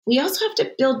we also have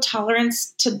to build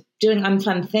tolerance to doing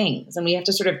unfun things. And we have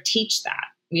to sort of teach that.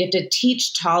 We have to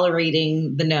teach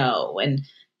tolerating the no and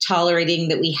tolerating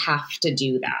that we have to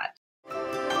do that.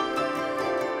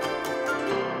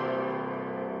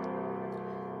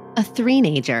 A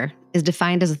threenager is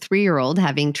defined as a 3-year-old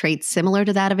having traits similar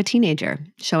to that of a teenager,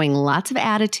 showing lots of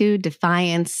attitude,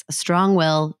 defiance, a strong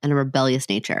will, and a rebellious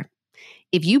nature.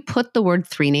 If you put the word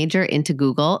threenager into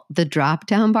Google, the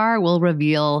drop-down bar will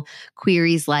reveal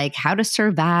queries like how to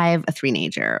survive a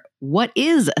threenager, what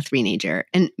is a threenager,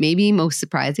 and maybe most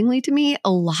surprisingly to me, a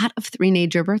lot of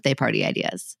threenager birthday party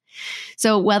ideas.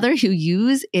 So whether you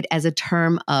use it as a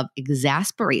term of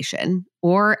exasperation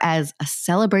or as a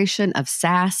celebration of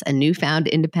sass and newfound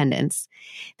independence,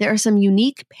 there are some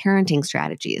unique parenting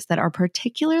strategies that are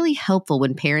particularly helpful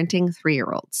when parenting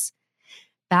 3-year-olds.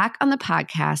 Back on the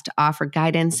podcast to offer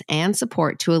guidance and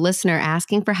support to a listener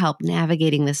asking for help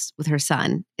navigating this with her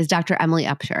son is Dr. Emily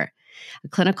Upshur, a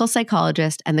clinical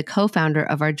psychologist and the co-founder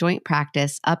of our joint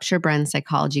practice, Upshur-Bren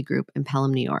Psychology Group in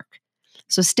Pelham, New York.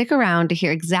 So stick around to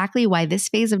hear exactly why this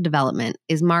phase of development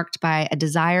is marked by a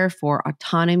desire for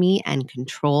autonomy and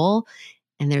control,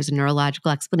 and there's a neurological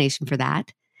explanation for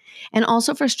that, and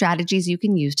also for strategies you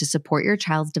can use to support your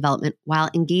child's development while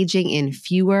engaging in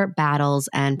fewer battles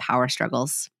and power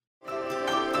struggles.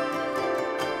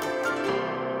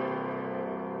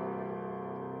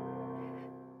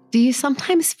 Do you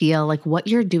sometimes feel like what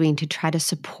you're doing to try to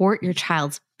support your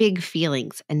child's big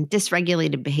feelings and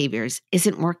dysregulated behaviors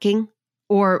isn't working?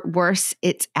 Or worse,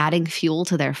 it's adding fuel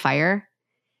to their fire?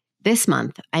 This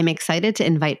month, I'm excited to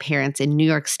invite parents in New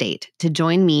York State to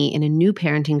join me in a new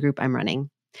parenting group I'm running.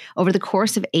 Over the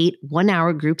course of 8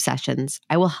 one-hour group sessions,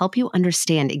 I will help you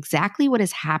understand exactly what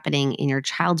is happening in your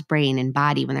child's brain and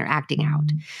body when they're acting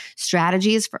out,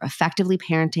 strategies for effectively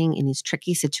parenting in these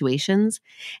tricky situations,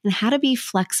 and how to be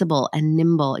flexible and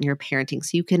nimble in your parenting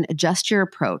so you can adjust your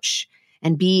approach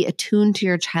and be attuned to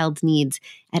your child's needs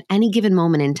at any given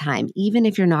moment in time, even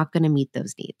if you're not going to meet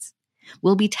those needs.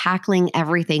 We'll be tackling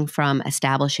everything from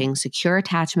establishing secure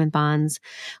attachment bonds,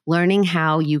 learning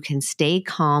how you can stay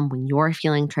calm when you're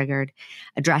feeling triggered,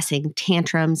 addressing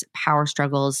tantrums, power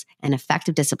struggles, and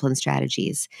effective discipline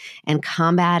strategies, and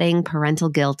combating parental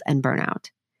guilt and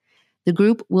burnout. The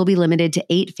group will be limited to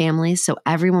 8 families, so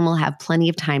everyone will have plenty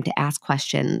of time to ask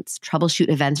questions, troubleshoot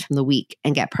events from the week,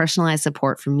 and get personalized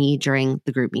support from me during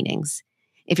the group meetings.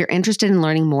 If you're interested in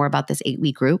learning more about this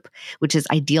 8-week group, which is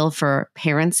ideal for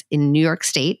parents in New York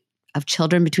State of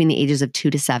children between the ages of 2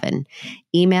 to 7,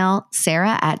 email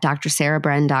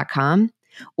sarah@drsarahbren.com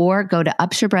or go to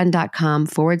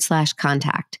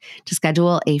upshurbren.com/contact to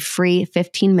schedule a free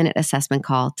 15-minute assessment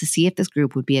call to see if this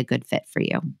group would be a good fit for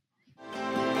you.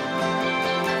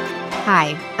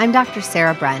 Hi, I'm Dr.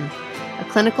 Sarah Bren, a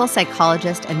clinical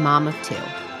psychologist and mom of 2.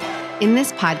 In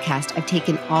this podcast, I've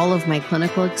taken all of my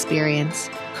clinical experience,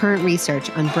 current research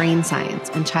on brain science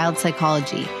and child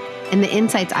psychology, and the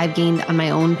insights I've gained on my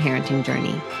own parenting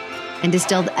journey, and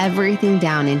distilled everything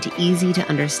down into easy to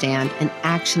understand and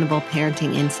actionable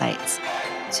parenting insights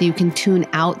so you can tune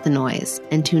out the noise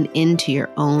and tune into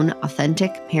your own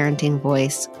authentic parenting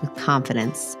voice with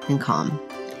confidence and calm.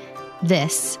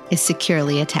 This is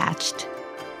Securely Attached.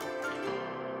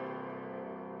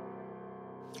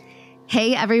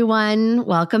 Hey everyone,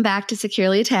 welcome back to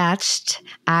Securely Attached.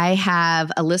 I have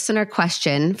a listener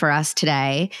question for us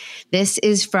today. This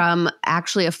is from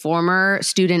actually a former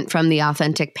student from The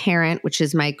Authentic Parent, which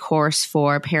is my course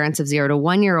for parents of 0 to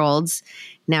 1-year-olds.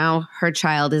 Now her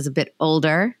child is a bit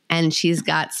older and she's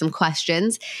got some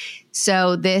questions.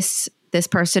 So this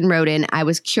person wrote in, I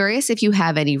was curious if you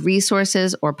have any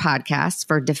resources or podcasts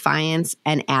for defiance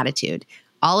and attitude.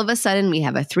 All of a sudden, we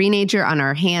have a threenager on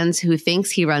our hands who thinks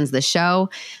he runs the show.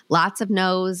 Lots of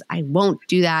no's, I won't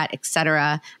do that,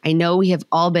 etc. I know we have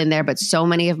all been there, but so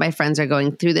many of my friends are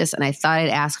going through this, and I thought I'd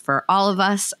ask for all of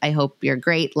us. I hope you're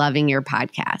great, loving your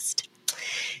podcast.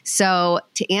 So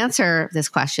to answer this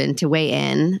question, to weigh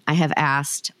in, I have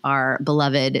asked our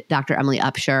beloved Dr. Emily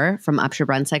Upshur from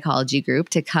Upshur-Bren Psychology Group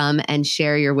to come and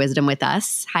share your wisdom with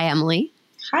us. Hi, Emily.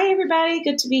 Hi, everybody.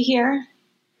 Good to be here.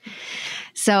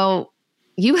 So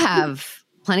you have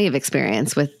plenty of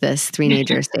experience with this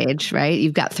threenager stage, right?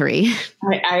 You've got 3.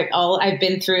 I've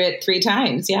been through it 3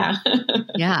 times. Yeah.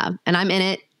 Yeah. And I'm in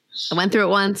it. I went through it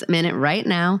once. I'm in it right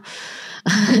now.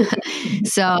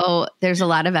 So there's a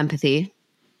lot of empathy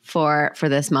for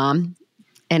this mom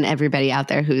and everybody out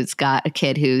there who's got a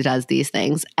kid who does these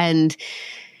things. And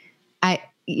I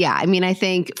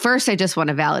think first I just want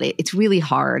to validate it's really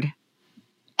hard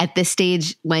at this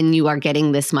stage when you are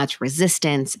getting this much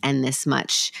resistance and this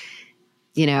much,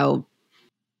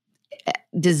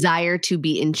 desire to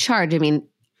be in charge. I mean,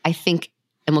 I think,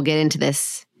 and we'll get into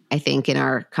this, I think, in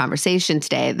our conversation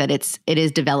today, that it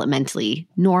is developmentally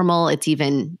normal. It's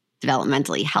even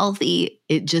developmentally healthy.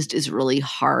 It just is really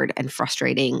hard and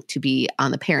frustrating to be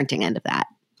on the parenting end of that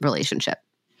relationship.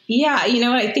 Yeah. You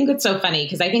know what? I think it's so funny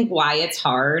because I think why it's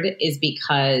hard is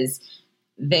because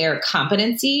their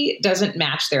competency doesn't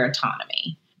match their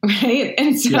autonomy. Right.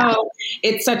 And so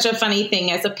it's such a funny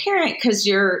thing as a parent because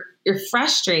you're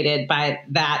frustrated by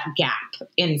that gap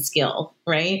in skill.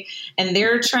 Right. And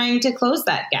they're trying to close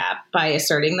that gap by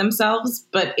asserting themselves.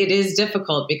 But it is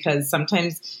difficult because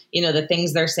sometimes, the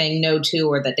things they're saying no to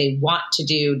or that they want to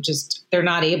do, just they're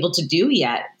not able to do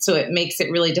yet. So it makes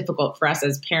it really difficult for us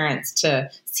as parents to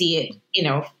see it,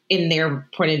 in their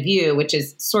point of view, which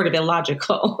is sort of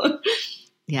illogical.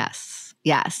 Yes.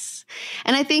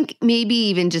 And I think maybe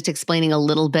even just explaining a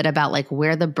little bit about like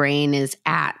where the brain is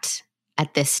at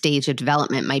this stage of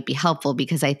development might be helpful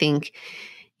because I think,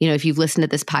 if you've listened to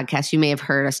this podcast, you may have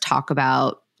heard us talk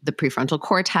about the prefrontal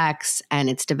cortex and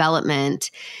its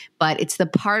development, but it's the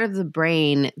part of the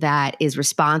brain that is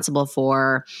responsible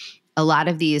for a lot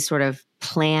of these sort of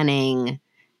planning,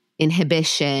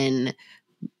 inhibition,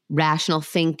 rational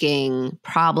thinking,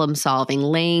 problem solving,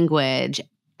 language,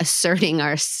 asserting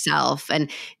ourselves and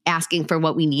asking for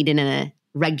what we need in a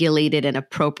regulated and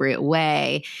appropriate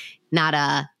way, not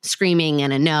a screaming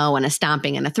and a no and a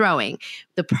stomping and a throwing.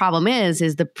 The problem is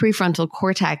the prefrontal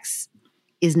cortex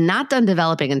is not done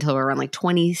developing until we're around like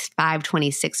 25,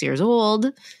 26 years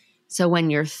old. So when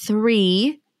you're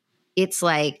 3, it's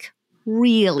like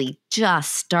really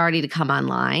just starting to come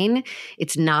online.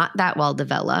 It's not that well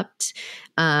developed.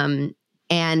 And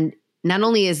not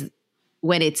only is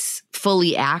when it's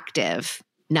fully active,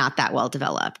 not that well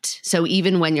developed. So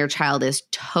even when your child is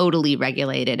totally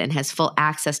regulated and has full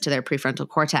access to their prefrontal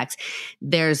cortex,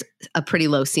 there's a pretty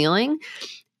low ceiling,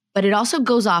 but it also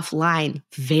goes offline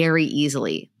very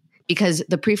easily because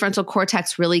the prefrontal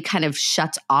cortex really kind of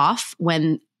shuts off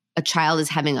when a child is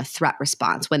having a threat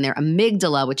response, when their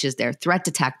amygdala, which is their threat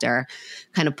detector,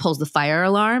 kind of pulls the fire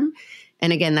alarm.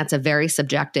 And again, that's a very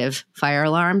subjective fire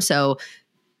alarm. So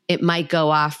it might go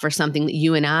off for something that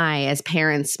you and I as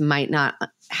parents might not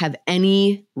have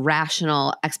any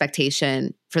rational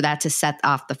expectation for that to set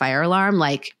off the fire alarm,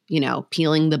 like,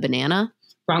 peeling the banana.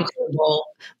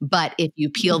 But if you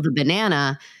peel the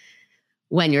banana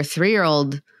when your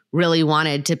 3-year-old really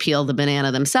wanted to peel the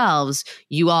banana themselves,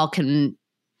 you all can.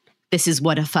 This is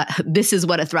what a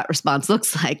threat response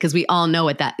looks like because we all know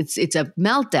it's a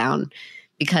meltdown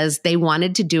because they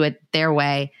wanted to do it their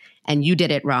way and you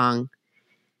did it wrong.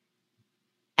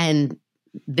 And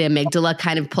the amygdala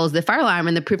kind of pulls the fire alarm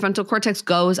and the prefrontal cortex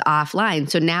goes offline.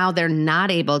 So now they're not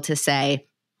even able to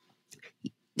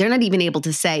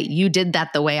say, you did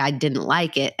that the way I didn't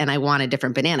like it and I want a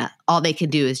different banana. All they can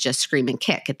do is just scream and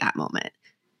kick at that moment.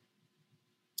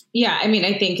 Yeah. I mean,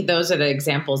 I think those are the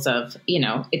examples of,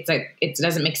 it's like, it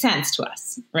doesn't make sense to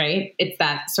us, right? It's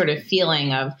that sort of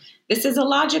feeling of this is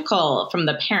illogical from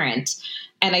the parent.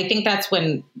 And I think that's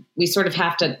when we sort of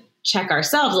have to check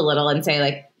ourselves a little and say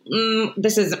like,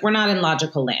 we're not in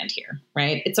logical land here,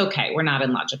 right? It's okay. We're not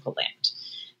in logical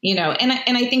land,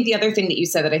 and I think the other thing that you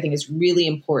said that I think is really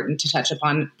important to touch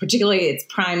upon, particularly it's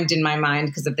primed in my mind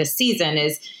because of this season,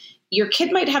 is your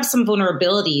kid might have some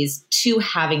vulnerabilities to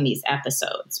having these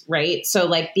episodes, right? So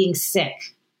like being sick,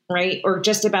 right? Or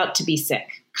just about to be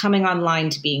sick, coming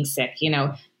online to being sick,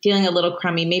 feeling a little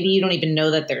crummy. Maybe you don't even know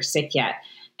that they're sick yet.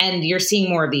 And you're seeing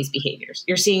more of these behaviors.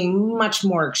 You're seeing much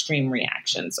more extreme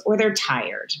reactions, or they're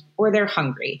tired, or they're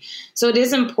hungry. So it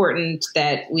is important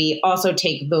that we also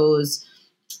take those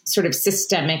sort of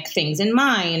systemic things in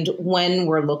mind when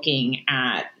we're looking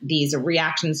at these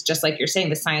reactions. Just like you're saying,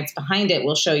 the science behind it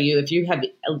will show you if you have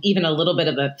even a little bit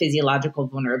of a physiological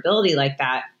vulnerability like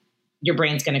that, your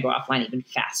brain's going to go offline even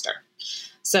faster.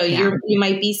 So you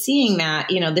might be seeing that,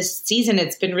 this season,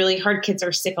 it's been really hard. Kids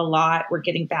are sick a lot. We're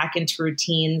getting back into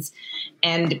routines,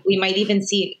 and we might even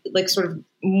see like sort of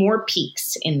more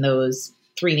peaks in those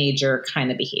threenager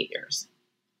kind of behaviors.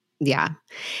 Yeah.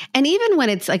 And even when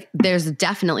it's like, there's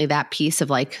definitely that piece of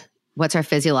like, what's our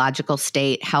physiological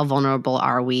state? How vulnerable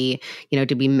are we?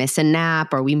 Did we miss a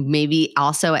nap? Or we maybe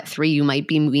also at 3, you might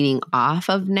be weaning off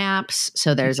of naps.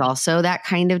 So there's also that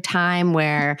kind of time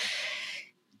where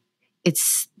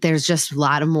there's just a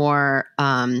lot of more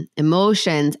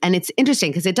emotions. And it's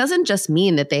interesting because it doesn't just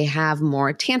mean that they have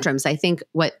more tantrums. I think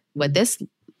what this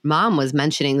mom was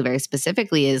mentioning very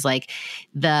specifically is like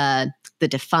the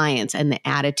defiance and the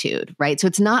attitude, right? So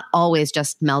it's not always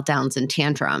just meltdowns and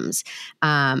tantrums,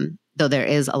 though there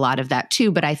is a lot of that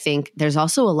too. But I think there's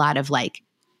also a lot of like,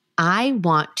 I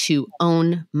want to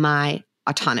own my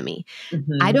autonomy.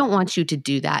 I don't want you to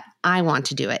do that. I want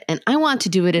to do it. And I want to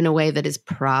do it in a way that is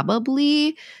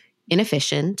probably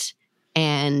inefficient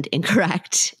and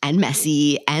incorrect and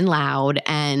messy and loud.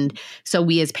 And so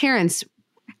we as parents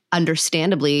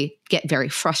understandably get very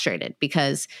frustrated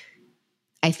because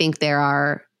I think there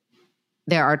are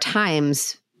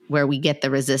times where we get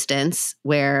the resistance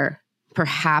where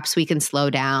perhaps we can slow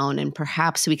down and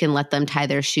perhaps we can let them tie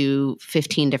their shoe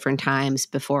 15 different times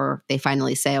before they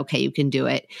finally say, okay, you can do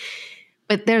it.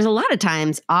 But there's a lot of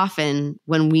times often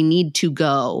when we need to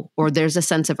go or there's a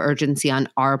sense of urgency on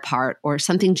our part or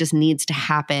something just needs to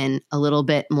happen a little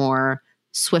bit more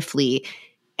swiftly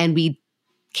and we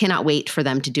cannot wait for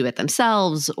them to do it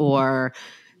themselves or,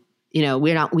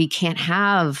 we can't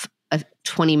have a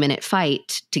 20-minute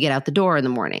fight to get out the door in the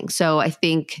morning. So I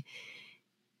think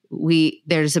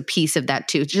there's a piece of that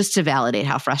too, just to validate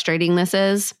how frustrating this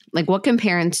is. Like what can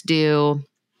parents do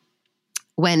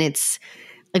when it's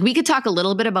like, we could talk a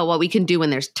little bit about what we can do when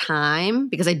there's time,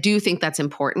 because I do think that's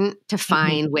important to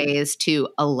find ways to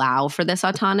allow for this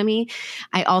autonomy.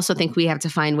 I also think we have to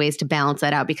find ways to balance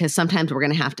that out because sometimes we're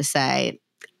going to have to say,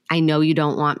 I know you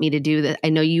don't want me to do this. I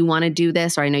know you want to do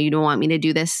this, or I know you don't want me to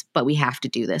do this, but we have to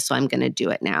do this. So I'm going to do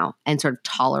it now and sort of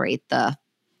tolerate the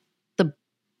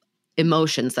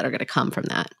emotions that are going to come from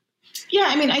that. Yeah.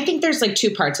 I mean, I think there's like two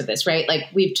parts of this, right? Like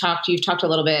you've talked a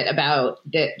little bit about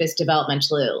this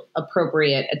developmentally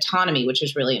appropriate autonomy, which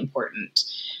is really important.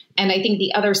 And I think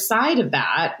the other side of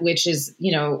that, which is,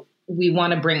 we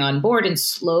want to bring on board and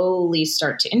slowly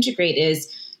start to integrate is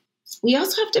we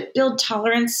also have to build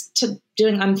tolerance to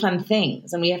doing unfun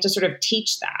things. And we have to sort of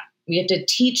teach that. We have to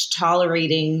teach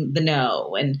tolerating the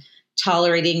no and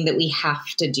tolerating that we have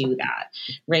to do that.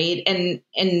 Right. And,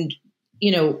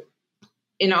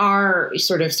 in our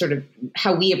sort of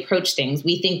how we approach things,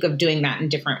 we think of doing that in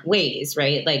different ways,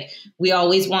 right? Like we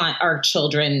always want our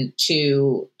children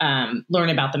to learn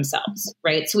about themselves,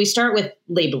 right? So we start with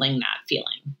labeling that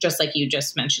feeling, just like you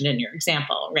just mentioned in your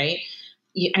example, right?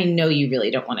 I know you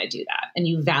really don't want to do that. And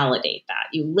you validate that.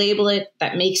 You label it.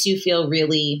 That makes you feel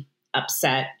really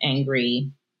upset,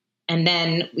 angry. And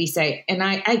then we say, and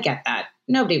I get that.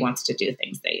 Nobody wants to do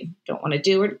things they don't want to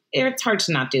do, or it's hard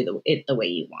to not do it the way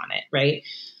you want it, right?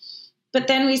 But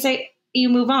then we say, you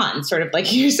move on, sort of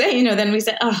like you say, then we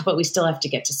say, oh, but we still have to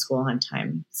get to school on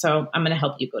time. So I'm going to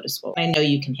help you go to school. I know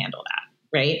you can handle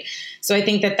that, right? So I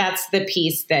think that that's the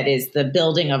piece that is the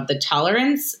building of the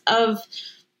tolerance of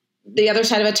the other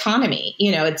side of autonomy.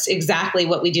 It's exactly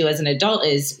what we do as an adult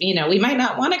is, we might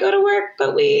not want to go to work,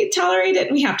 but we tolerate it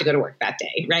and we have to go to work that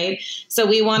day. Right. So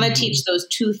we want to teach those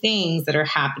two things that are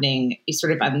happening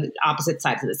sort of on the opposite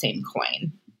sides of the same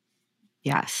coin.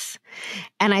 Yes.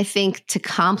 And I think to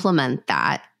complement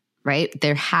that, right,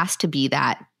 there has to be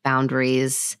that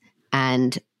boundaries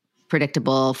and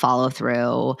predictable follow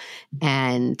through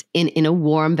and in a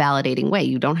warm, validating way.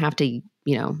 You don't have to,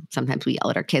 sometimes we yell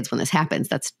at our kids when this happens.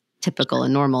 That's typical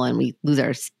and normal, and we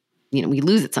lose we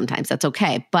lose it sometimes. That's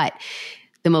okay. But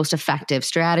the most effective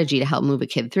strategy to help move a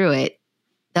kid through it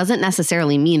doesn't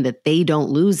necessarily mean that they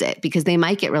don't lose it, because they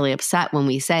might get really upset when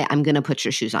we say, I'm going to put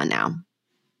your shoes on now,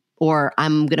 or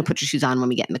I'm going to put your shoes on when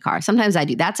we get in the car. Sometimes I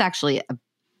do. That's actually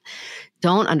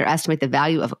don't underestimate the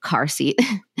value of a car seat.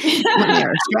 When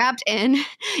they're strapped in,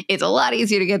 it's a lot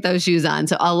easier to get those shoes on.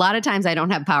 So a lot of times I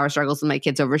don't have power struggles with my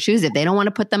kids over shoes. If they don't want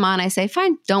to put them on, I say,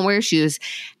 fine, don't wear shoes.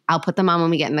 I'll put them on when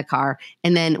we get in the car.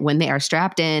 And then when they are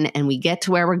strapped in and we get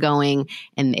to where we're going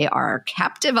and they are a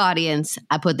captive audience,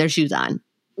 I put their shoes on.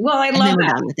 Well, I love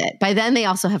that. Done with it. By then they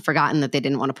also have forgotten that they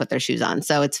didn't want to put their shoes on.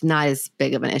 So it's not as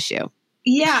big of an issue.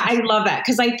 Yeah, I love that.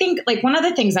 Because I think like one of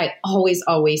the things I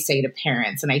always say to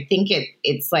parents, and I think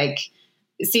it's like,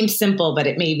 it seems simple, but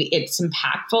it's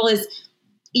impactful, is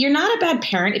you're not a bad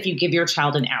parent if you give your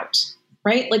child an out,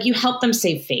 right? Like you help them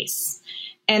save face.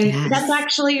 And that's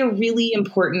actually a really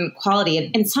important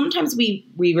quality. And sometimes we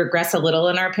regress a little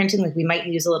in our parenting. Like we might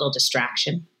use a little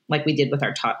distraction, like we did with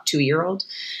our 2-year-old.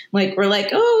 Like we're like,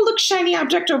 oh, look, shiny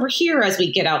object over here as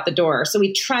we get out the door. So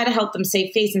we try to help them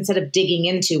save face instead of digging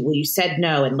into, well, you said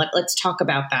no, and let's talk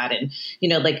about that. And,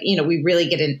 we really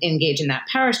get engaged in that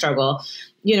power struggle.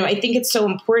 I think it's so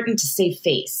important to save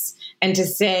face and to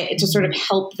sort of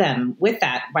help them with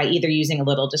that by either using a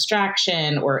little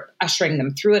distraction or ushering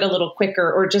them through it a little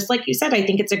quicker. Or just like you said, I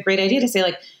think it's a great idea to say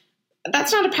like,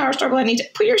 that's not a power struggle. I need to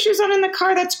put your shoes on in the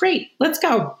car. That's great. Let's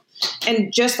go.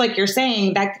 And just like you're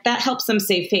saying, that helps them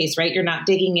save face, right? You're not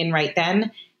digging in right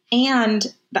then. And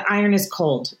the iron is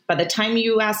cold. By the time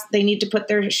you ask they need to put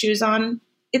their shoes on,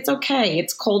 it's okay.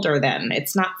 It's colder then.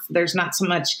 There's not so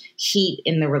much heat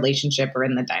in the relationship or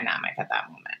in the dynamic at that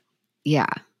moment. Yeah.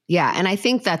 Yeah. And I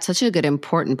think that's such a good,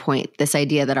 important point. This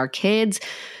idea that our kids,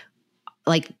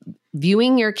 like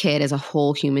viewing your kid as a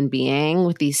whole human being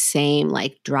with these same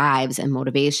like drives and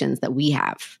motivations that we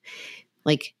have,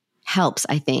 like helps,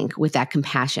 I think, with that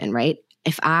compassion, right?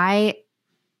 If I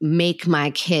make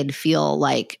my kid feel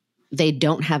like they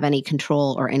don't have any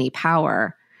control or any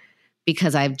power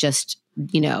because I've just,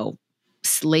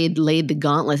 laid the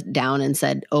gauntlet down and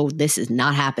said, oh, this is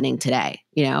not happening today,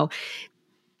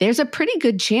 there's a pretty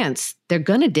good chance they're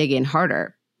going to dig in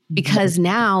harder because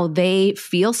now they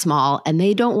feel small and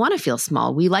they don't want to feel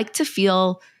small. We like to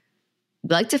feel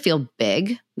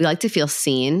big. We like to feel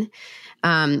seen.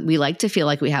 We like to feel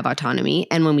like we have autonomy.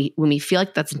 And when we feel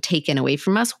like that's taken away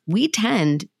from us, we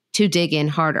tend to dig in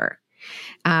harder.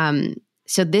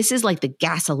 So this is like the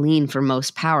gasoline for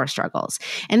most power struggles.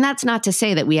 And that's not to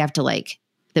say that we have to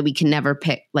that we can never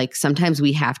pick, sometimes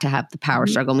we have to have the power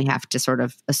struggle and we have to sort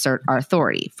of assert our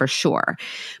authority for sure.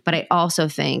 But I also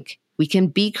think we can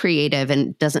be creative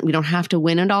and we don't have to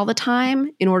win it all the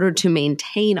time in order to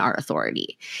maintain our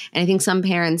authority. And I think some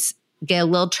parents get a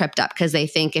little tripped up because they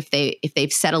think if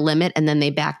they've set a limit and then they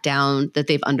back down, that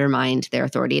they've undermined their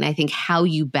authority. And I think how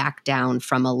you back down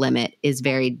from a limit is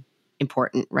very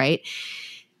important, right?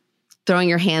 Throwing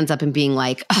your hands up and being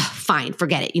like, oh, fine,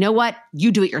 forget it. You know what?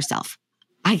 You do it yourself.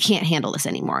 I can't handle this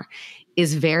anymore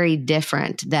is very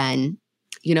different than,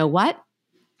 you know what?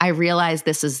 I realize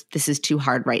this is too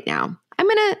hard right now. I'm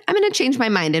going to change my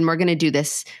mind and we're going to do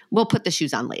this. We'll put the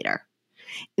shoes on later.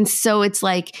 And so it's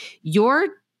like you're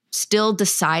still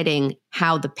deciding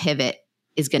how the pivot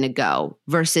is going to go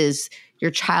versus your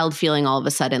child feeling all of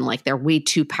a sudden like they're way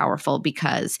too powerful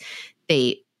because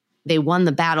they won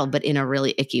the battle, but in a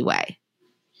really icky way.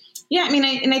 Yeah, I mean,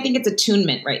 I think it's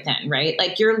attunement right then, right?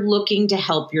 Like you're looking to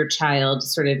help your child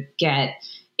sort of get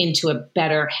into a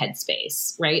better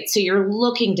headspace, right? So you're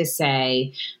looking to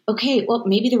say, okay, well,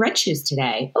 maybe the red shoes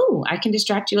today. Oh, I can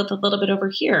distract you with a little bit over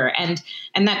here. And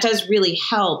that does really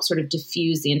help sort of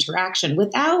diffuse the interaction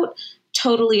without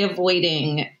totally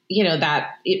avoiding,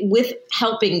 with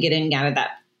helping getting out of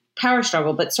that power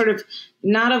struggle, but sort of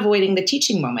not avoiding the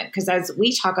teaching moment. Because as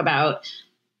we talk about,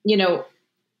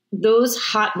 those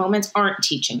hot moments aren't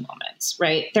teaching moments,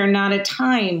 right? They're not a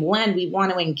time when we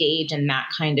want to engage in that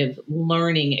kind of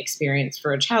learning experience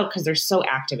for a child because they're so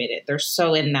activated. They're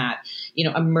so in that,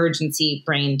 emergency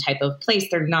brain type of place.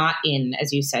 They're not in,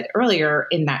 as you said earlier,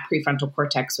 in that prefrontal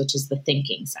cortex, which is the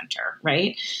thinking center,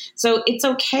 right? So it's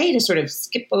okay to sort of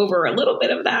skip over a little bit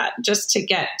of that just to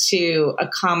get to a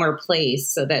calmer place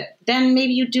so that then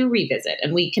maybe you do revisit.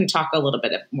 And we can talk a little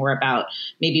bit more about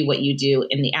maybe what you do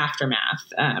in the aftermath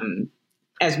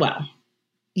as well.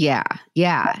 Yeah.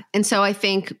 Yeah. And so I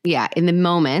think, in the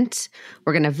moment,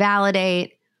 we're going to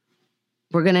validate,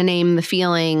 we're going to name the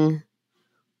feeling,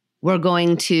 we're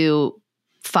going to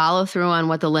follow through on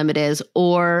what the limit is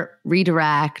or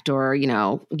redirect or,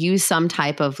 use some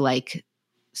type of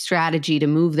strategy to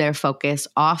move their focus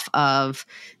off of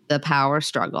the power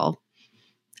struggle.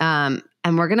 And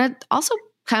we're going to also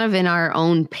kind of in our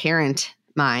own parent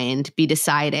mind be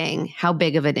deciding how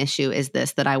big of an issue is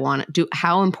this that I want to do?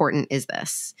 How important is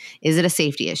this? Is it a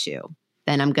safety issue?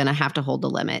 Then I'm going to have to hold the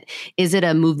limit. Is it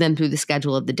a move them through the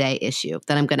schedule of the day issue?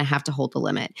 Then I'm going to have to hold the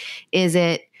limit. Is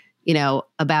it,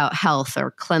 about health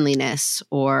or cleanliness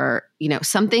or,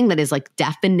 something that is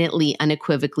definitely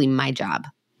unequivocally my job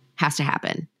has to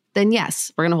happen? Then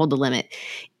yes, we're going to hold the limit.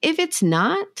 If it's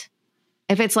not,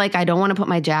 if it's I don't want to put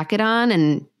my jacket on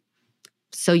and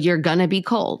so you're going to be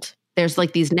cold. There's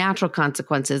these natural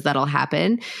consequences that'll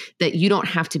happen that you don't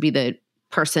have to be the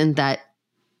person that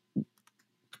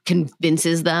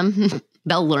convinces them.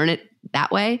 They'll learn it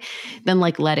that way. Then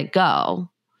let it go.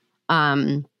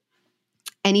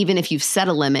 And even if you've set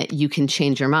a limit, you can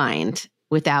change your mind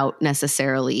without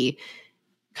necessarily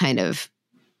kind of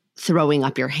throwing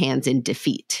up your hands in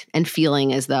defeat and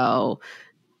feeling as though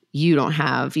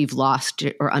you've lost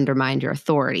or undermined your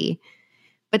authority.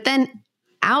 But then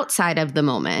outside of the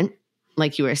moment,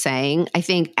 like you were saying, I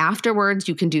think afterwards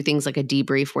you can do things like a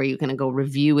debrief where you can go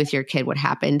review with your kid what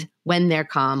happened when they're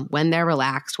calm, when they're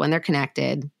relaxed, when they're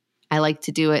connected. I like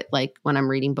to do it when I'm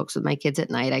reading books with my kids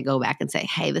at night. I go back and say,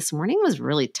 hey, this morning was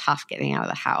really tough getting out of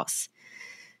the house.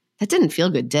 That didn't feel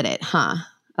good, did it? Huh?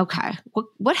 Okay.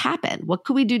 What happened? What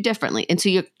could we do differently? And so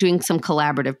you're doing some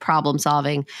collaborative problem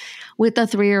solving. With a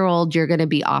 3-year-old, you're going to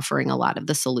be offering a lot of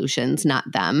the solutions, not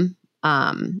them.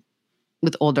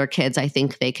 With older kids, I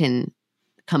think they can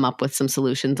come up with some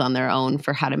solutions on their own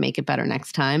for how to make it better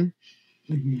next time.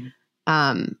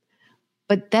 Mm-hmm.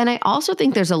 But then I also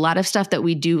think there's a lot of stuff that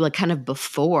we do kind of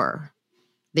before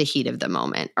the heat of the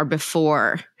moment or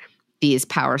before these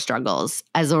power struggles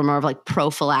as more of like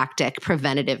prophylactic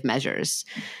preventative measures.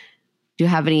 Do you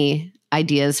have any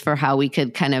ideas for how we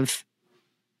could kind of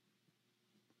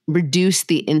reduce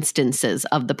the instances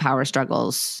of the power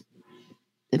struggles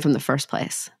from the first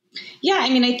place? Yeah. I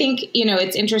mean, I think,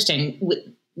 it's interesting.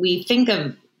 We think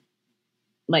of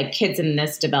like kids in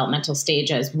this developmental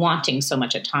stage as wanting so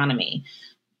much autonomy.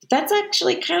 That's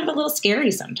actually kind of a little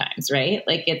scary sometimes, right?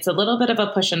 Like it's a little bit of a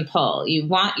push and pull. You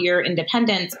want your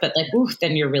independence, but like, ooh,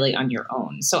 then you're really on your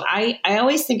own. So I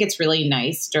always think it's really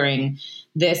nice during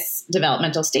this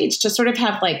developmental stage to sort of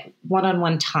have like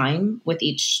one-on-one time with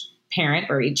each parent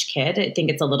or each kid. I think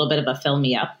it's a little bit of a fill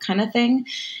me up kind of thing.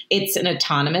 It's an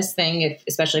autonomous thing,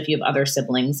 especially if you have other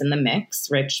siblings in the mix,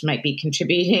 which might be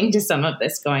contributing to some of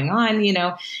this going on.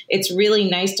 It's really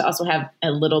nice to also have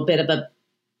a little bit of a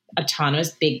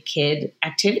autonomous big kid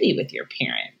activity with your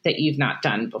parent that you've not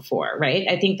done before, right?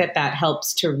 I think that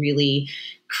helps to really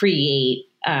create,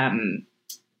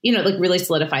 like really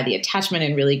solidify the attachment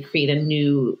and really create a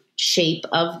new shape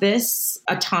of this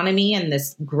autonomy and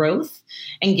this growth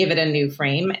and give it a new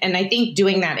frame. And I think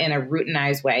doing that in a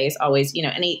routinized way is always,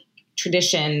 any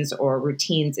traditions or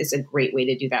routines is a great way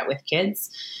to do that with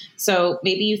kids. So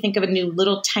maybe you think of a new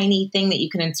little tiny thing that you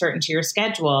can insert into your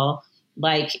schedule,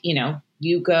 like,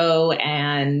 you go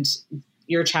and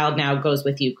your child now goes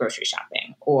with you grocery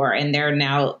shopping, and they're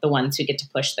now the ones who get to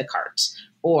push the cart.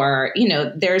 Or,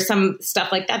 there's some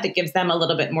stuff like that gives them a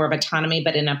little bit more of autonomy,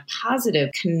 but in a positive,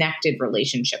 connected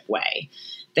relationship way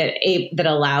that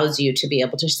allows you to be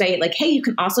able to say like, hey, you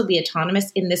can also be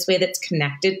autonomous in this way that's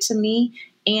connected to me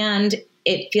and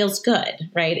it feels good,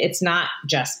 right? It's not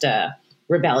just a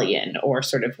rebellion or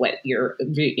sort of what your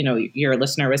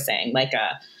listener was saying, like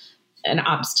an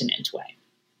obstinate way.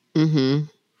 Mm-hmm.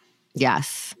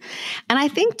 Yes. And I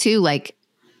think too, like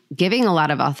giving a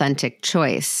lot of authentic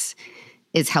choice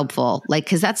is helpful, like,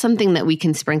 because that's something that we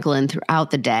can sprinkle in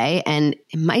throughout the day. And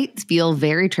it might feel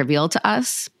very trivial to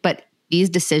us, but these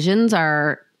decisions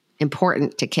are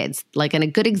important to kids. Like, and a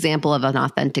good example of an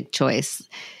authentic choice.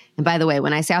 And by the way,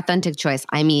 when I say authentic choice,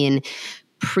 I mean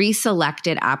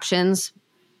pre-selected options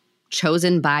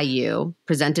chosen by you,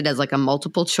 presented as like a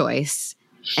multiple choice,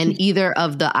 and either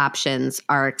of the options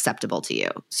are acceptable to you.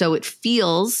 So it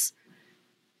feels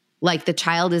like the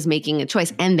child is making a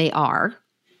choice, and they are,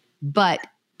 but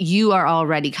you are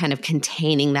already kind of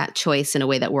containing that choice in a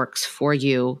way that works for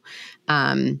you.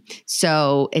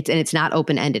 So it's not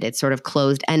open-ended. It's sort of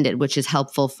closed-ended, which is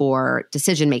helpful for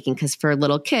decision-making, because for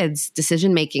little kids,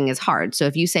 decision-making is hard. So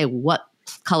if you say, what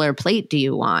color plate do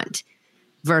you want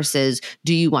versus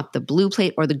do you want the blue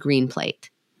plate or the green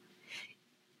plate?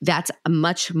 That's a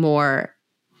much more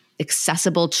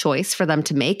accessible choice for them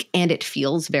to make. And it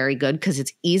feels very good because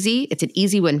it's easy. It's an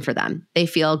easy win for them. They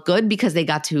feel good because they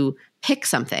got to pick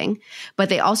something, but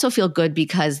they also feel good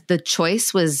because the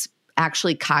choice was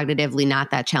actually cognitively not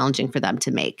that challenging for them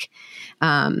to make.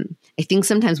 I think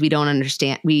sometimes we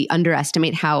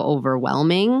underestimate how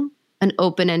overwhelming an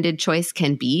open-ended choice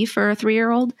can be for a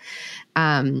 3-year-old.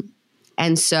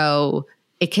 And so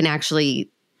it can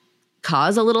actually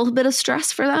cause a little bit of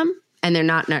stress for them. And they're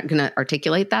not going to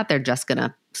articulate that. They're just going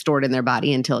to store it in their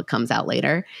body until it comes out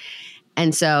later.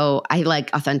 And so I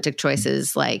like authentic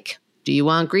choices like, do you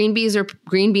want green beans or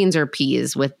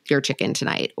peas with your chicken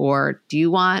tonight? Or do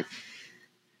you want,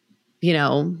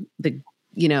 the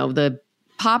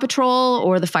Paw Patrol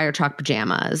or the fire truck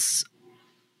pajamas?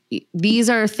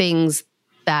 These are things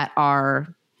that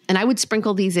are, and I would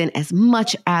sprinkle these in as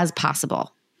much as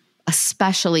possible,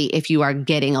 especially if you are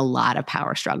getting a lot of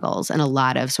power struggles and a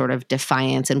lot of sort of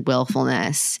defiance and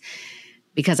willfulness,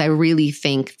 because I really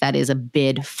think that is a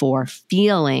bid for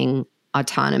feeling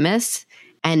autonomous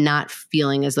and not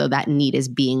feeling as though that need is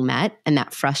being met. And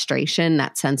that frustration,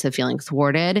 that sense of feeling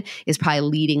thwarted is probably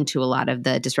leading to a lot of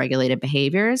the dysregulated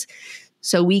behaviors.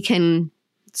 So we can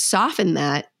soften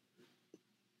that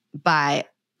by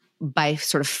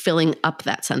sort of filling up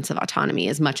that sense of autonomy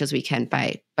as much as we can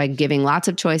by giving lots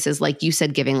of choices. Like you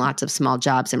said, giving lots of small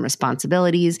jobs and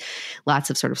responsibilities,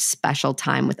 lots of sort of special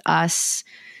time with us.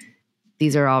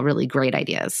 These are all really great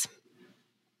ideas.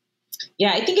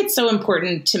 Yeah, I think it's so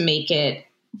important to make it,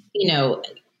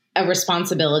 a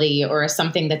responsibility or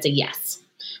something that's a yes.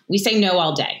 We say no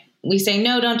all day. We say,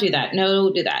 no, don't do that.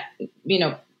 No, do that.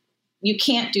 You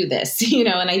can't do this,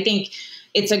 and I think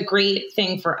it's a great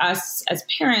thing for us as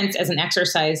parents, as an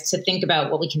exercise to think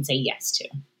about what we can say yes to,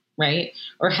 right?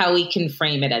 Or how we can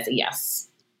frame it as a yes,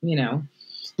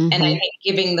 Mm-hmm. And I think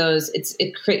giving those, I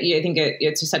think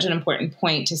it's such an important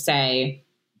point to say,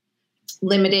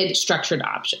 limited structured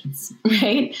options,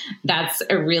 right? That's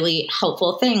a really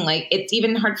helpful thing. Like it's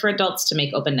even hard for adults to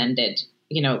make open-ended,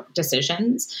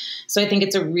 decisions. So I think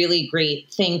it's a really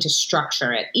great thing to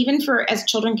structure it, even for as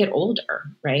children get older,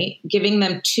 right? Giving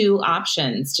them two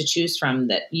options to choose from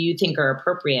that you think are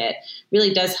appropriate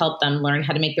really does help them learn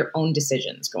how to make their own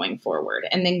decisions going forward.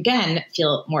 And then again,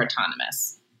 feel more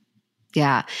autonomous.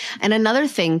 Yeah. And another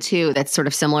thing too, that's sort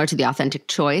of similar to the authentic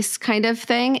choice kind of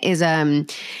thing is,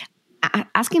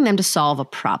 asking them to solve a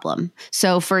problem.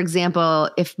 So for example,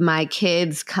 if my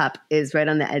kid's cup is right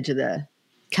on the edge of the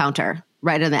counter,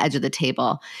 right on the edge of the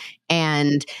table,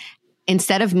 and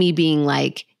instead of me being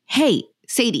like, hey,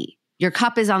 Sadie, your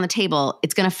cup is on the table,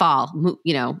 it's going to fall, move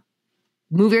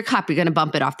your cup, you're going to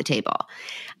bump it off the table.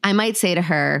 I might say to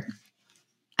her,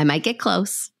 I might get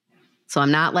close. So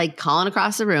I'm not like calling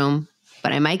across the room,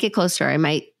 but I might get close to her. I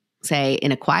might say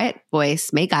in a quiet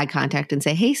voice, make eye contact and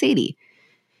say, hey, Sadie,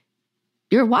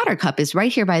 your water cup is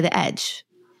right here by the edge.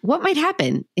 What might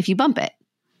happen if you bump it?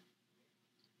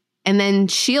 And then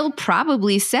she'll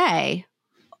probably say,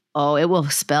 oh, it will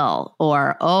spill,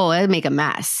 or, oh, it'll make a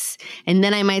mess. And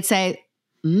then I might say,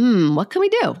 what can we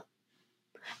do?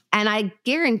 And I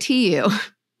guarantee you,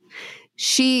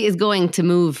 she is going to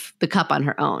move the cup on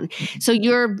her own. So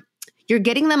you're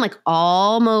getting them like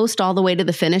almost all the way to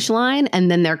the finish line,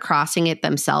 and then they're crossing it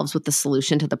themselves with the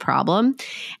solution to the problem.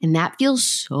 And that feels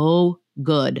so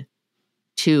good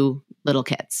to little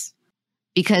kids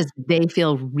because they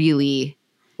feel really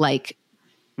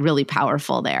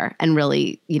powerful there and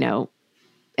really,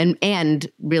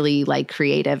 and really like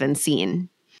creative and seen.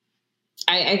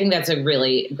 I think that's a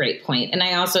really great point. And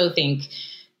I also think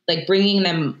like bringing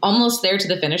them almost there to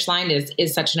the finish line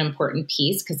is such an important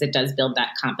piece because it does build that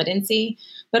competency.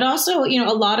 But also,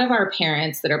 a lot of our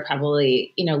parents that are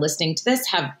probably, listening to this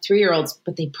have 3-year-olds,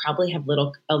 but they probably have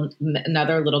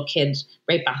another little kid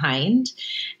right behind.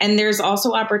 And there's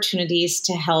also opportunities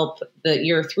to help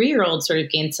your 3-year-old sort of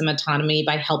gain some autonomy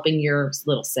by helping your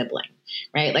little sibling,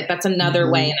 right? Like that's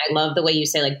another way. And I love the way you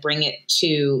say like bring it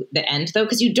to the end though,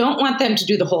 because you don't want them to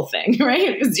do the whole thing,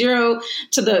 right? 0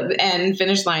 to the end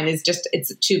finish line is just,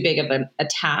 it's too big of a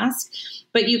task,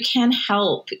 but you can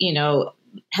help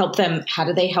them. How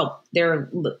do they help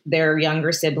their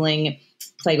younger sibling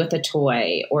play with a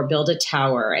toy or build a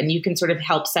tower? And you can sort of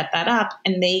help set that up,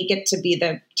 and they get to be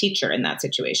the teacher in that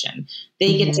situation.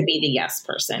 They get to be the yes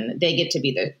person. They get to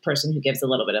be the person who gives a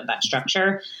little bit of that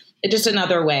structure. It's just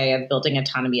another way of building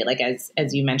autonomy, like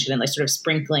as you mentioned, and like sort of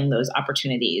sprinkling those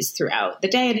opportunities throughout the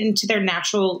day and into their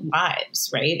natural lives,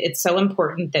 right? It's so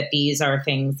important that these are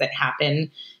things that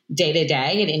happen day to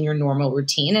day and in your normal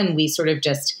routine. And we sort of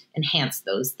just enhance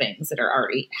those things that are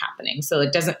already happening. So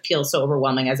it doesn't feel so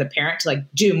overwhelming as a parent to like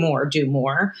do more.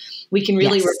 We can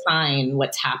really refine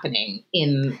what's happening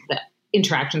in the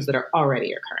interactions that are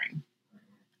already occurring.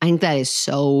 I think that is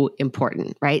so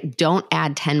important, right? Don't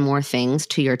add 10 more things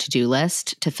to your to-do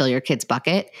list to fill your kid's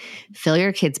bucket. Fill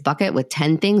your kid's bucket with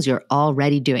 10 things you're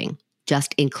already doing.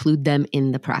 Just include them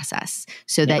in the process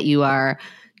so that you are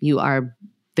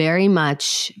very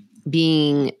much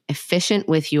being efficient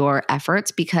with your efforts,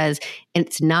 because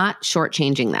it's not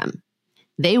shortchanging them.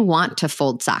 They want to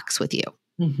fold socks with you.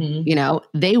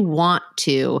 They want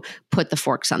to put the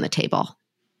forks on the table.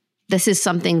 This is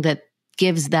something that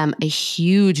gives them a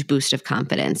huge boost of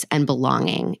confidence and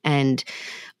belonging and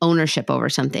ownership over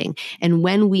something. And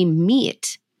when we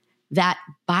meet that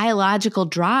biological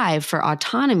drive for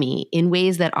autonomy in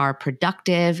ways that are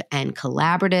productive and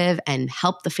collaborative and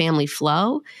help the family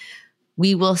flow,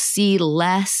 we will see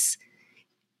less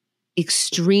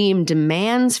extreme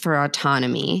demands for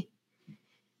autonomy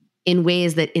in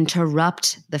ways that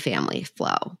interrupt the family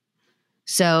flow.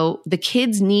 So the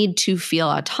kids need to feel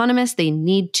autonomous. They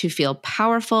need to feel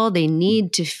powerful. They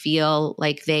need to feel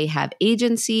like they have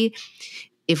agency.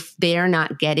 If they're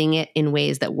not getting it in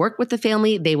ways that work with the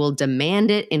family, they will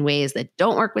demand it in ways that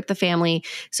don't work with the family.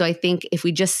 So I think if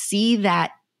we just see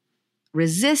that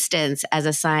resistance as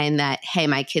a sign that, hey,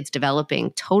 my kid's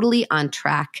developing totally on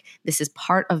track. This is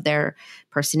part of their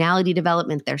personality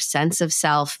development, their sense of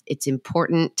self. It's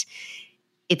important.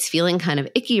 It's feeling kind of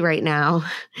icky right now.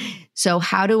 So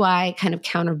how do I kind of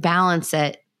counterbalance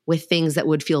it with things that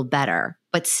would feel better,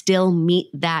 but still meet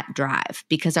that drive?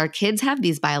 Because our kids have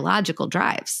these biological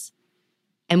drives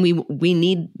and they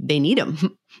need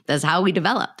them. That's how we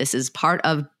develop. This is part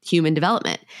of human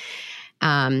development.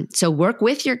 So work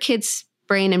with your kid's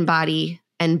brain and body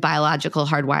and biological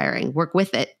hardwiring. Work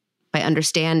with it by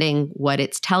understanding what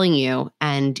it's telling you,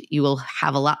 and you will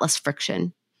have a lot less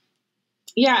friction.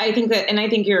 Yeah, I think that, and I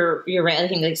think you're right. I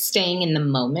think like staying in the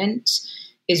moment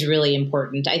is really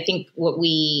important. I think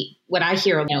what I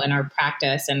hear, in our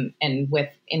practice and in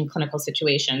clinical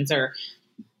situations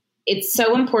it's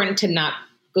so important to not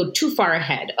go too far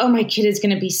ahead. Oh, my kid is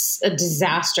going to be a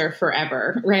disaster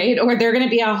forever, right? Or they're going to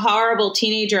be a horrible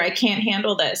teenager. I can't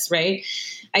handle this, right?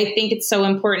 I think it's so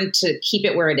important to keep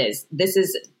it where it is. This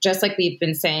is, just like we've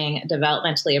been saying, a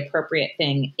developmentally appropriate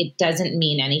thing. It doesn't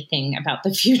mean anything about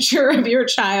the future of your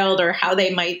child or how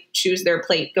they might choose their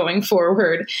plate going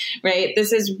forward, right?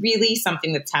 This is really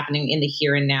something that's happening in the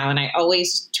here and now. And I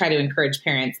always try to encourage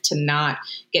parents to not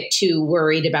get too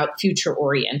worried about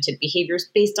future-oriented behaviors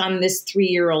based on this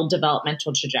 3-year-old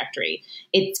developmental trajectory.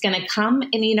 It's going to come,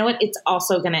 and you know what? It's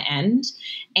also going to end.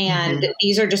 And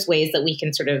these are just ways that we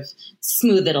can sort of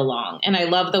smooth it along. And I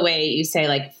love the way you say,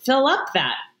 like, fill up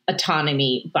that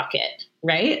autonomy bucket,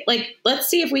 right? Like, let's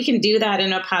see if we can do that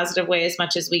in a positive way as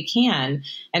much as we can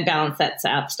and balance that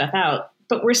stuff out.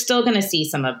 But we're still going to see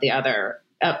some of the other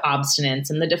obstinance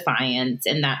and the defiance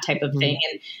and that type of thing.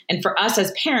 And for us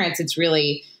as parents, it's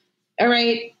really, all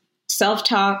right,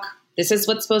 self-talk. This is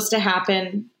what's supposed to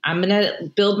happen. I'm going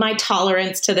to build my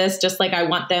tolerance to this, just like I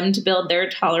want them to build their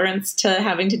tolerance to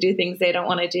having to do things they don't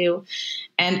want to do.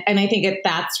 And I think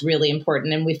that's really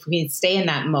important. And if we stay in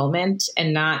that moment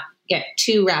and not get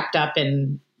too wrapped up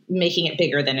in making it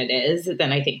bigger than it is,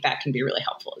 then I think that can be really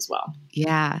helpful as well.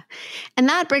 Yeah. And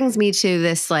that brings me to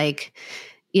this, like,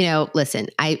 listen,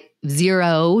 I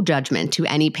zero judgment to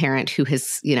any parent who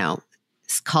has,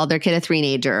 called their kid a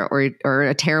threenager or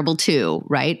a terrible 2,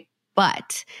 right?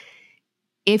 But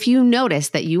if you notice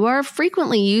that you are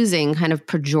frequently using kind of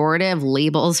pejorative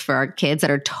labels for our kids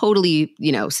that are totally,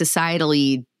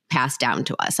 societally passed down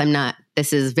to us,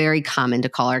 this is very common to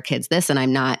call our kids this, and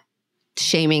I'm not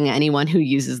shaming anyone who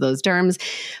uses those terms.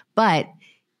 But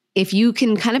if you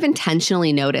can kind of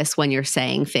intentionally notice when you're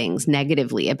saying things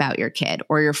negatively about your kid,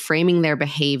 or you're framing their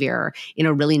behavior in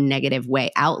a really negative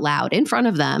way out loud in front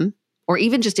of them, or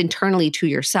even just internally to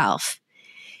yourself,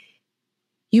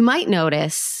 you might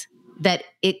notice that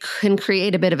it can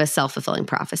create a bit of a self-fulfilling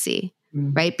prophecy,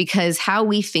 right? Because how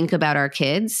we think about our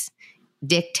kids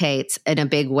dictates in a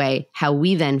big way how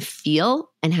we then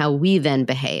feel and how we then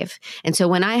behave. And so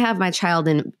when I have my child,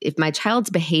 and if my child's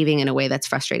behaving in a way that's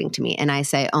frustrating to me, and I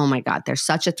say, oh my God, they're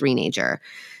such a threenager,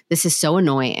 this is so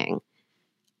annoying,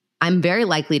 I'm very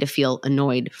likely to feel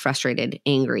annoyed, frustrated,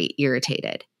 angry,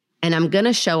 irritated. And I'm going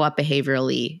to show up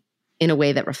behaviorally in a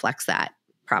way that reflects that,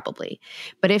 probably.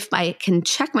 But if I can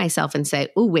check myself and say,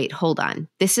 oh, wait, hold on,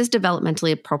 this is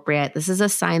developmentally appropriate. This is a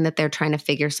sign that they're trying to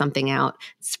figure something out.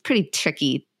 It's a pretty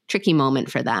tricky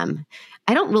moment for them.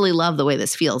 I don't really love the way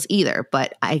this feels either,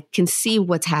 but I can see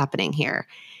what's happening here.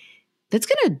 That's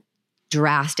going to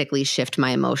drastically shift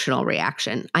my emotional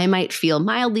reaction. I might feel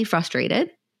mildly frustrated.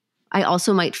 I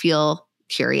also might feel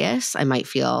curious. I might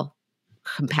feel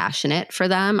compassionate for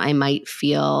them. I might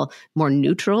feel more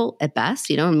neutral at best,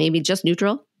 maybe just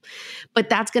neutral. But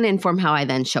that's going to inform how I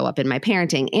then show up in my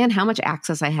parenting and how much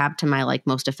access I have to my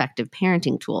most effective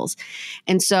parenting tools.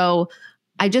 And so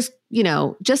I just,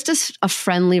 just as a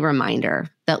friendly reminder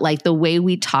that the way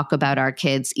we talk about our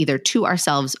kids, either to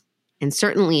ourselves and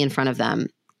certainly in front of them,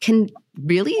 can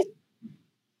really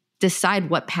decide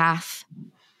what path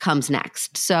comes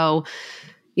next. So,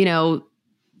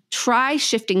 try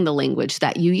shifting the language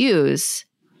that you use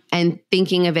and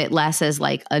thinking of it less as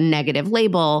a negative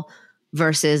label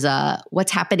versus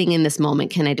what's happening in this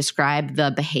moment. Can I describe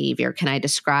the behavior? Can I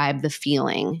describe the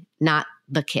feeling, not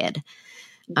the kid?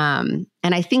 And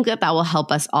I think that will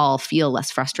help us all feel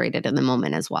less frustrated in the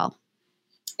moment as well.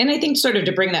 And I think sort of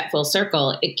to bring that full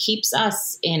circle, it keeps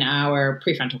us in our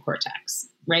prefrontal cortex,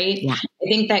 right? Yeah. I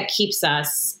think that keeps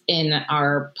us in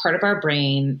our part of our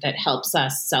brain that helps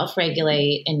us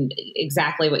self-regulate and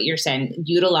exactly what you're saying,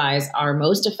 utilize our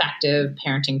most effective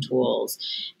parenting tools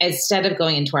instead of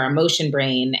going into our emotion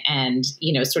brain and,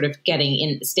 sort of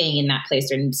staying in that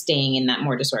place or staying in that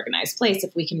more disorganized place.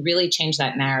 If we can really change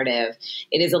that narrative,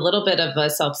 it is a little bit of a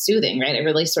self-soothing, right? It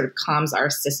really sort of calms our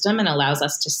system and allows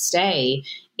us to stay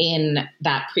in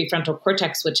that prefrontal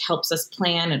cortex, which helps us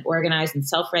plan and organize and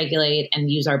self-regulate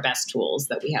and use our best tools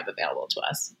that we have available to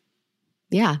us.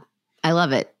 Yeah, I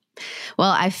love it. Well,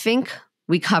 I think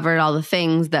we covered all the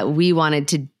things that we wanted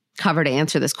to cover to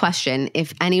answer this question.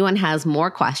 If anyone has more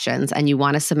questions and you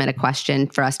want to submit a question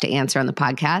for us to answer on the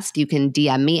podcast, you can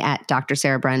DM me at Dr.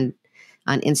 Sarah Bren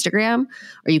on Instagram,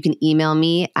 or you can email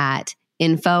me at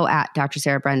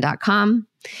info@drsarahbren.com,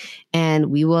 and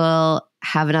we will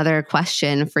have another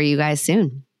question for you guys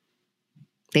soon.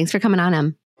 Thanks for coming on,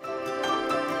 Em.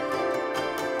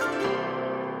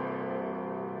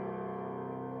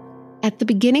 At At the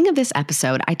beginning of this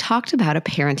episode, I talked about a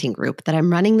parenting group that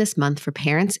I'm running this month for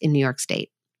parents in New York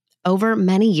State. Over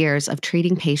many years of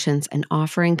treating patients and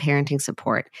offering parenting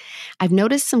support, I've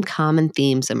noticed some common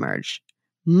themes emerge.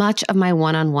 Much of my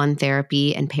one-on-one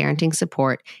therapy and parenting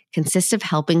support consists of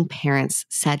helping parents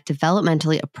set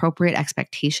developmentally appropriate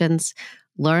expectations,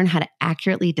 learn how to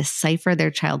accurately decipher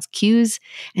their child's cues,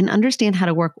 and understand how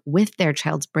to work with their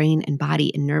child's brain and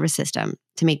body and nervous system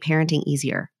to make parenting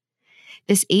easier.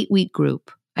 This 8-week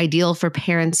group, ideal for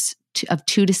parents of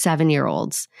 2 to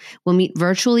 7-year-olds, will meet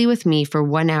virtually with me for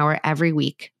 1 hour every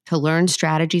week to learn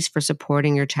strategies for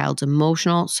supporting your child's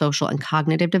emotional, social, and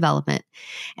cognitive development,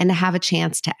 and to have a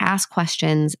chance to ask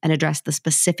questions and address the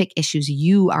specific issues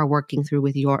you are working through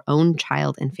with your own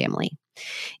child and family.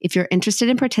 If you're interested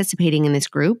in participating in this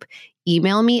group,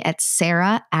 email me at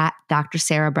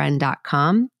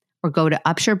sarah@drsarahbren.com or go to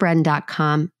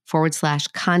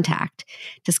upsherbren.com/contact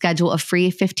to schedule a free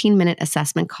 15-minute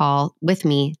assessment call with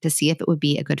me to see if it would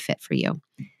be a good fit for you.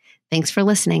 Thanks for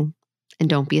listening, and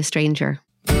don't be a stranger.